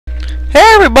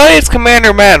Hey everybody, it's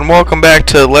Commander Matt and welcome back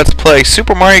to Let's Play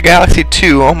Super Mario Galaxy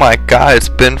 2. Oh my god, it's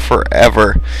been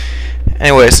forever.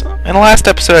 Anyways, in the last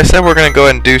episode I said we're going to go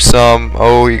ahead and do some...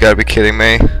 Oh, you gotta be kidding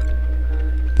me.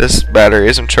 This battery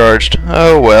isn't charged.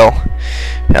 Oh well.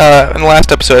 In the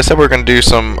last episode I said we were going to do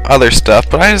some other stuff,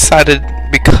 but I decided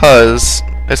because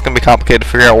it's going to be complicated to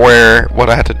figure out what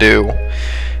I had to do.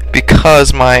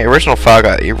 Because my original file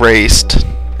got erased,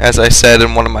 as I said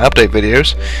in one of my update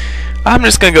videos, I'm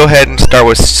just going to go ahead and start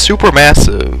with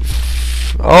Supermassive.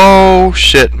 Oh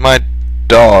shit, my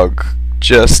dog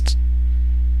just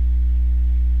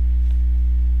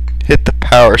hit the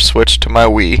power switch to my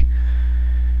Wii.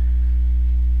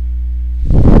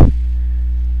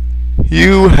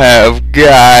 You have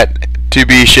got to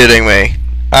be shitting me.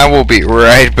 I will be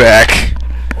right back.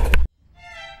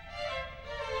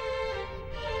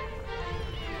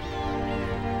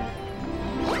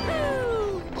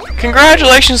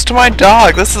 Congratulations to my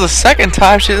dog. This is the second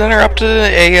time she's interrupted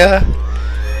a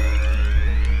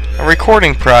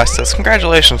recording process.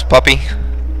 Congratulations, puppy.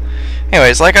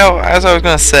 Anyways, as I was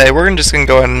gonna say, we're just gonna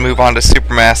go ahead and move on to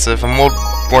Supermassive, and we'll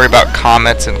worry about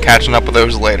comets and catching up with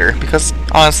those later, because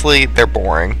honestly, they're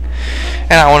boring,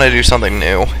 and I want to do something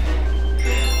new.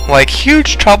 Like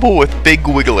huge trouble with big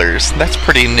wigglers. That's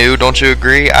pretty new, don't you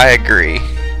agree? I agree,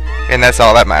 and that's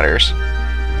all that matters.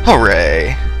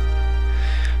 Hooray!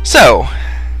 So,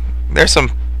 there's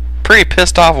some pretty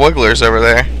pissed off wigglers over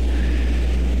there.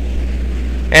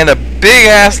 And a big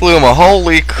ass Luma,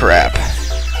 holy crap.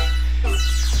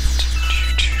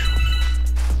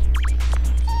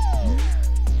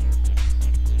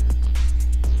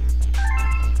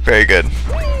 Very good.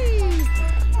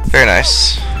 Very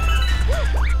nice.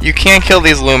 You can't kill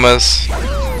these Lumas.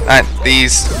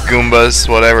 These Goombas,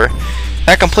 whatever.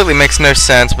 That completely makes no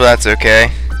sense, but that's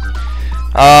okay.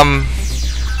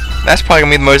 That's probably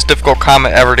going to be the most difficult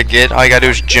comet ever to get. All you gotta do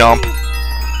is jump.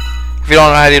 If you don't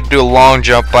know how to do a long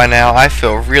jump by now, I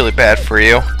feel really bad for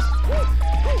you.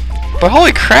 But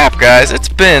holy crap, guys, it's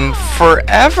been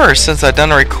forever since I've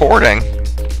done a recording.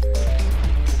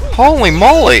 Holy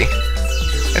moly.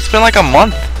 It's been like a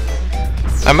month.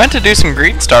 I meant to do some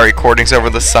Green Star recordings over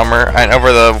the summer, and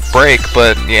over the break,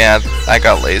 but yeah, I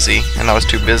got lazy, and I was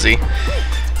too busy.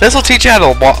 This will teach you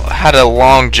how to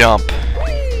long jump.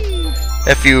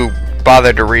 If you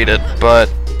bother to read it,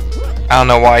 but I don't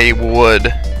know why you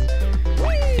would.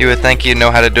 You would think you know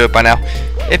how to do it by now.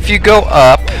 If you go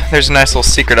up, there's a nice little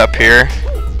secret up here.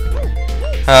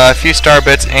 A few star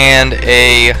bits and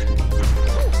a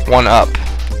 1-up.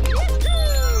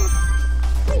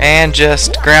 And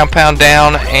just ground pound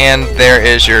down, and there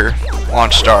is your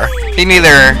launch star. You can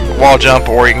either wall jump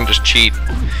or you can just cheat.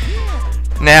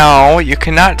 Now, you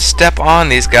cannot step on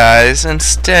these guys.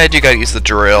 Instead, you gotta use the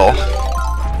drill.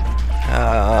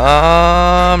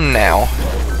 Now.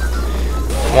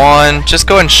 Just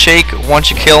go and shake once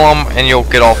you kill them, and you'll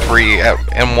get all three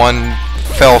in one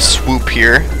fell swoop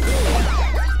here.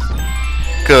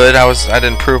 Good, I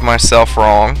didn't prove myself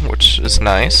wrong, which is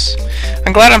nice.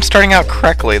 I'm glad I'm starting out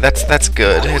correctly. That's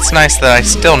good. It's nice that I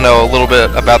still know a little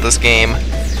bit about this game.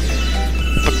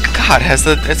 But God,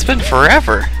 it's been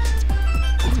forever.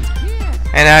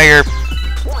 And now you're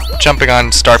jumping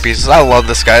on star pieces. I love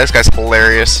this guy. This guy's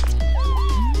hilarious.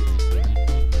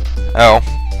 Oh.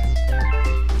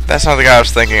 That's not the guy I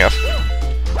was thinking of.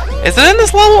 Is it in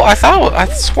this level? I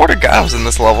swore to God it was in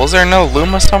this level. Is there no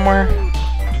Luma somewhere?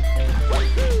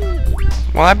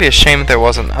 Well, that'd be a shame if there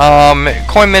wasn't.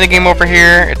 Coin minigame over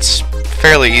here. It's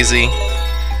fairly easy. All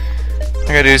I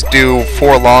gotta do is do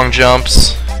 4 long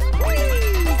jumps.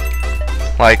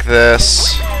 Like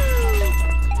this.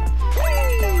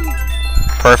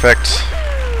 Perfect.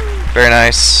 Very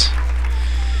nice.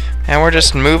 And we're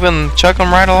just chugging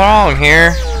right along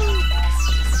here.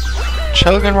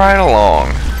 Chugging right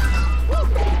along.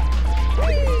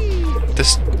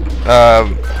 This,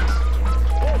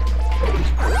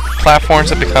 platforms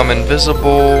have become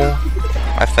invisible,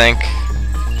 I think.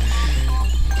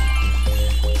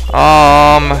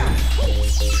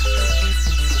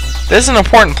 This is an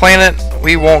important planet.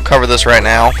 We won't cover this right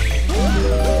now.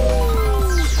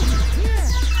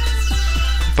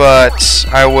 But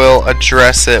I will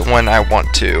address it when I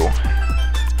want to.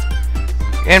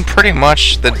 In pretty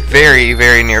much the very,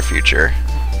 very near future.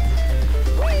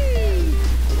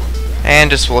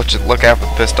 And just look out for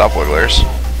the pissed off wigglers.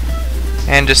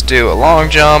 And just do a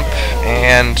long jump,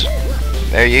 and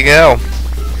there you go.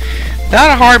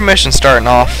 Not a hard mission starting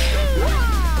off.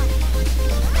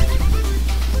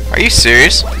 Are you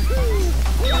serious?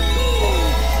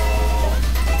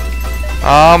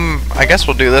 I guess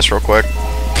we'll do this real quick.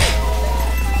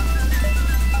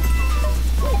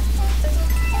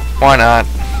 Why not?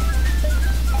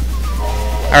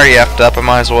 I already effed up, I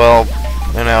might as well,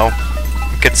 you know,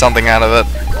 get something out of it.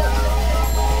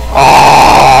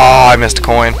 Oh, I missed a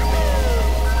coin.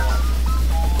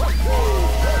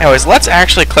 Anyways, let's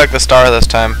actually collect the star this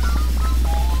time.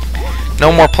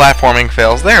 No more platforming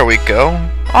fails. There we go.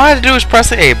 All I had to do was press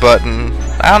the A button.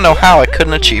 I don't know how I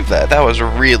couldn't achieve that. That was a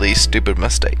really stupid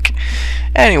mistake.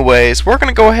 Anyways, we're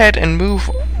going to go ahead and move,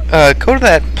 go to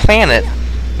that planet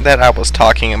that I was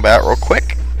talking about real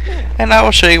quick. And I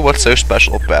will show you what's so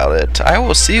special about it. I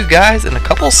will see you guys in a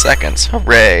couple seconds.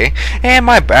 Hooray. And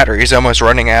my battery's almost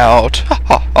running out. Ha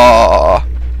ha ha.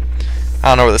 I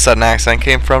don't know where the sudden accent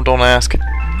came from, don't ask.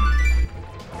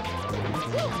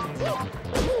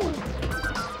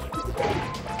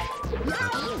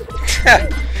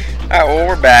 Alright, well,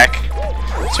 we're back. So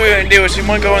what we're going to do is we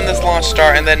want to go in this launch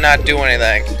star and then not do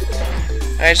anything.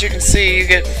 As you can see, you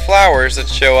get flowers that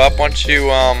show up once you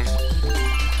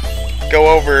go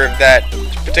over that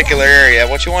particular area.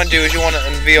 What you want to do is you want to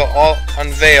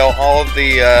unveil all of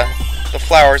the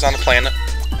flowers on the planet.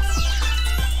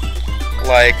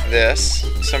 Like this.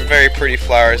 Some very pretty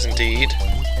flowers indeed.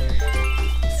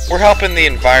 We're helping the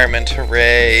environment,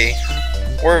 hooray.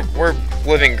 We're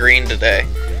living green today.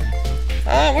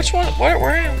 Which one?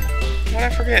 Where am? What I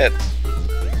forget?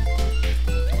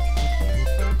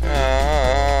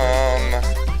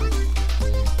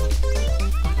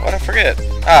 What I forget?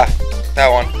 Ah, that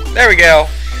one. There we go.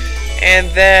 And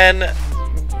then,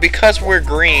 because we're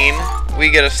green, we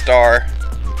get a star.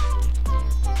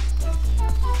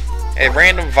 A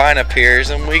random vine appears,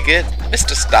 and we get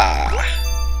Mr. Star.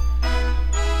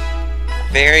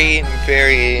 Very,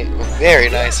 very, very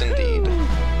nice indeed.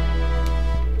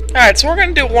 Alright, so we're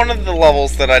going to do one of the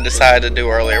levels that I decided to do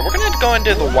earlier. We're going to go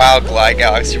into the Wild Glide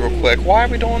Galaxy real quick. Why are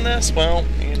we doing this? Well,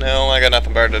 you know, I got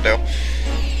nothing better to do.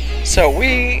 So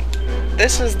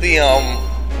this is the,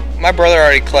 my brother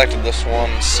already collected this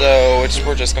one, so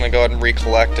we're just going to go ahead and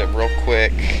recollect it real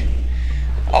quick.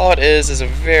 All it is a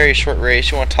very short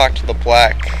race. You want to talk to the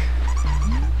black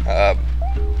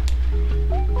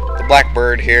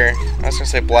bird here. I was going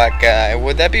to say black guy.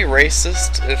 Would that be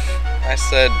racist if I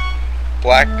said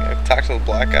talk to the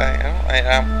black guy?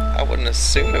 I wouldn't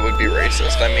assume it would be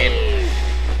racist. I mean,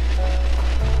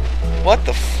 what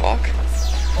the fuck?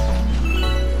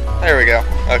 There we go.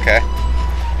 Okay.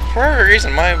 For whatever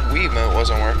reason, my Wiimote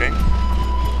wasn't working.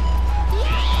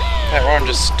 Or I'm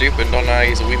just stupid, don't know how to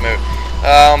use a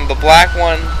Wiimote. The black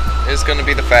one is going to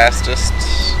be the fastest.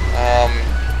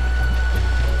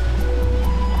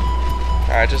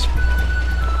 Alright, just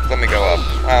let me go up.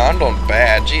 I'm doing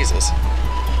bad, Jesus.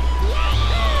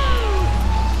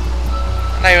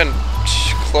 I'm not even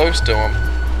close to him.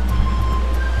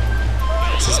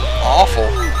 This is awful.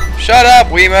 Shut up,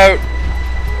 Wiimote!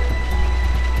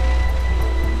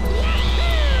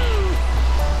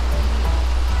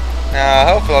 Now,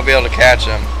 hopefully I'll be able to catch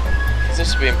him.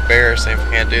 This will be embarrassing if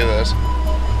we can't do this.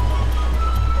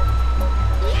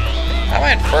 I'm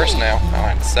in first now.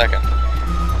 I'm in second.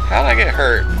 How did I get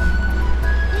hurt?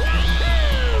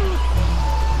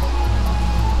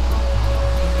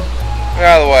 Get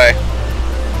out of the way.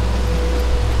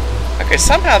 Okay,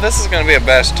 somehow this is going to be a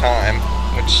best time,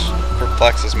 which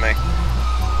perplexes me.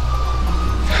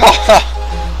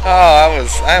 Oh,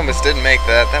 I almost didn't make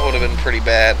that. That would have been pretty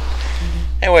bad.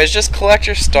 Anyways, just collect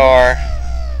your star.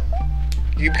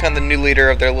 You become the new leader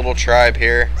of their little tribe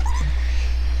here.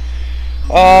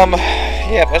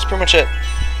 Yeah, that's pretty much it.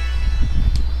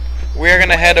 We're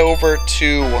gonna head over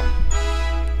to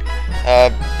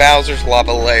Bowser's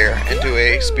Lava Lair and do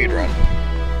a speedrun.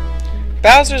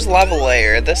 Bowser's Lava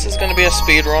Lair. This is gonna be a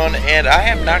speedrun, and I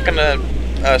am not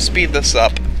gonna speed this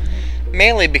up,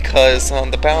 mainly because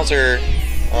the Bowser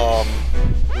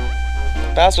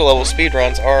level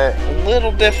speedruns are a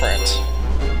little different.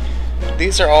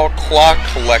 These are all clock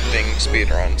collecting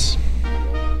speedruns.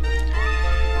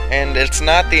 And it's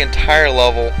not the entire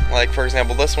level. Like, for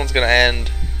example, this one's going to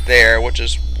end there, which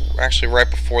is actually right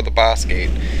before the boss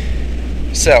gate.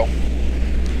 So,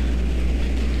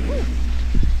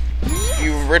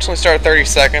 you originally start at 30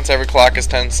 seconds, every clock is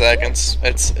 10 seconds.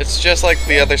 It's just like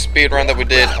the other speedrun that we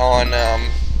did on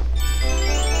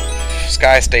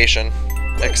Sky Station,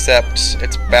 except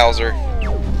it's Bowser.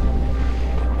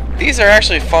 These are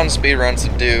actually fun speedruns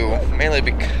to do, mainly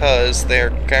because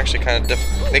they're actually kind of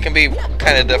they can be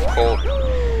kind of difficult.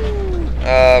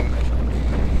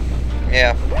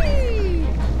 Yeah.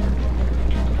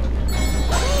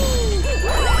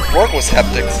 Work was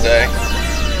hectic today.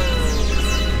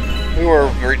 We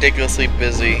were ridiculously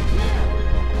busy.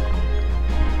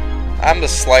 I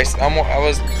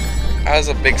I was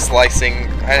a big slicing.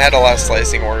 I had a lot of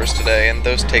slicing orders today, and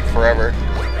those take forever.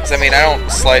 Cause I mean, I don't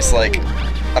slice like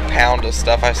a pound of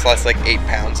stuff. I slice like 8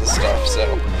 pounds of stuff,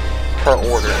 so per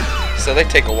order. So they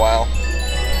take a while.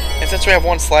 And since we have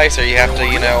one slicer, you have to,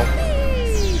 you know,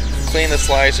 clean the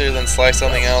slicer, then slice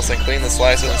something else, and clean the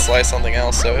slicer, then slice something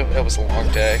else. So it was a long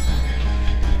day.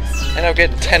 And I'll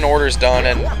get 10 orders done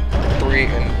in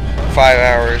 5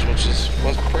 hours, which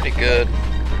was pretty good.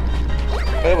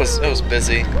 But it was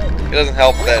busy. It doesn't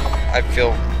help that I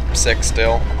feel sick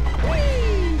still.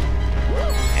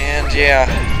 And yeah,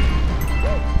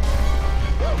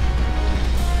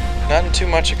 nothing too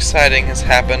much exciting has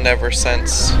happened ever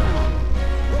since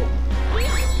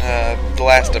the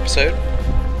last episode.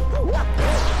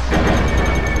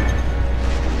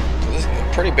 This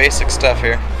is pretty basic stuff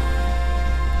here.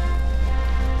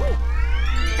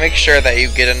 Make sure that you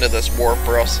get into this warp,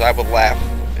 or else I would laugh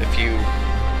if you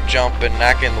jump and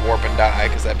not get in the warp and die,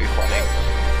 because that'd be funny.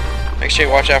 Make sure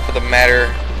you watch out for the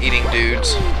matter-eating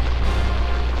dudes.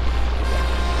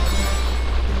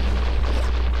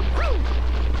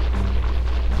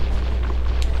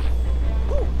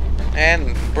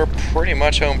 And we're pretty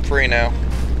much home free now.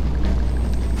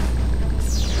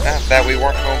 Not that we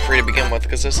weren't home free to begin with,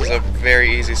 because this is a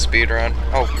very easy speed run.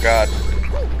 Oh god.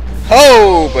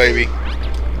 Oh baby!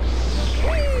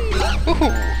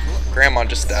 Woohoo! Grandma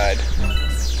just died.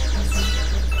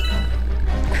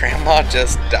 Grandma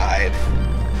just died.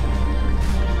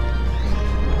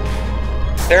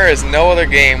 There is no other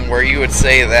game where you would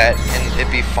say that and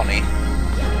it'd be funny.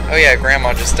 Oh yeah,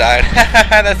 Grandma just died.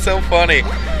 That's so funny.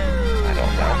 I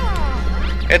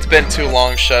don't know. It's been too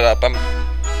long. Shut up. I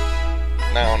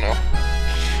don't know.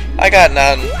 I got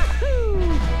none.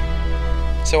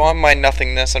 So on my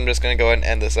nothingness, I'm just gonna go ahead and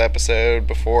end this episode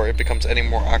before it becomes any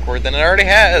more awkward than it already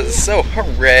has. So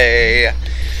hooray!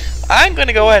 I'm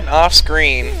gonna go ahead and off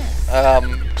screen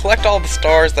collect all the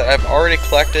stars that I've already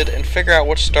collected and figure out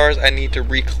which stars I need to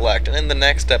recollect. And in the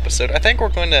next episode, I think we're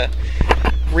going to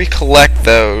recollect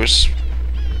those.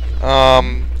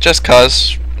 Just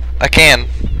cause I can.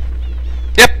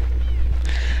 Yep.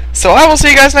 So I will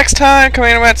see you guys next time.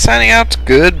 Commandermatt signing out.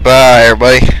 Goodbye,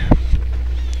 everybody.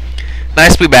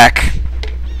 Nice to be back.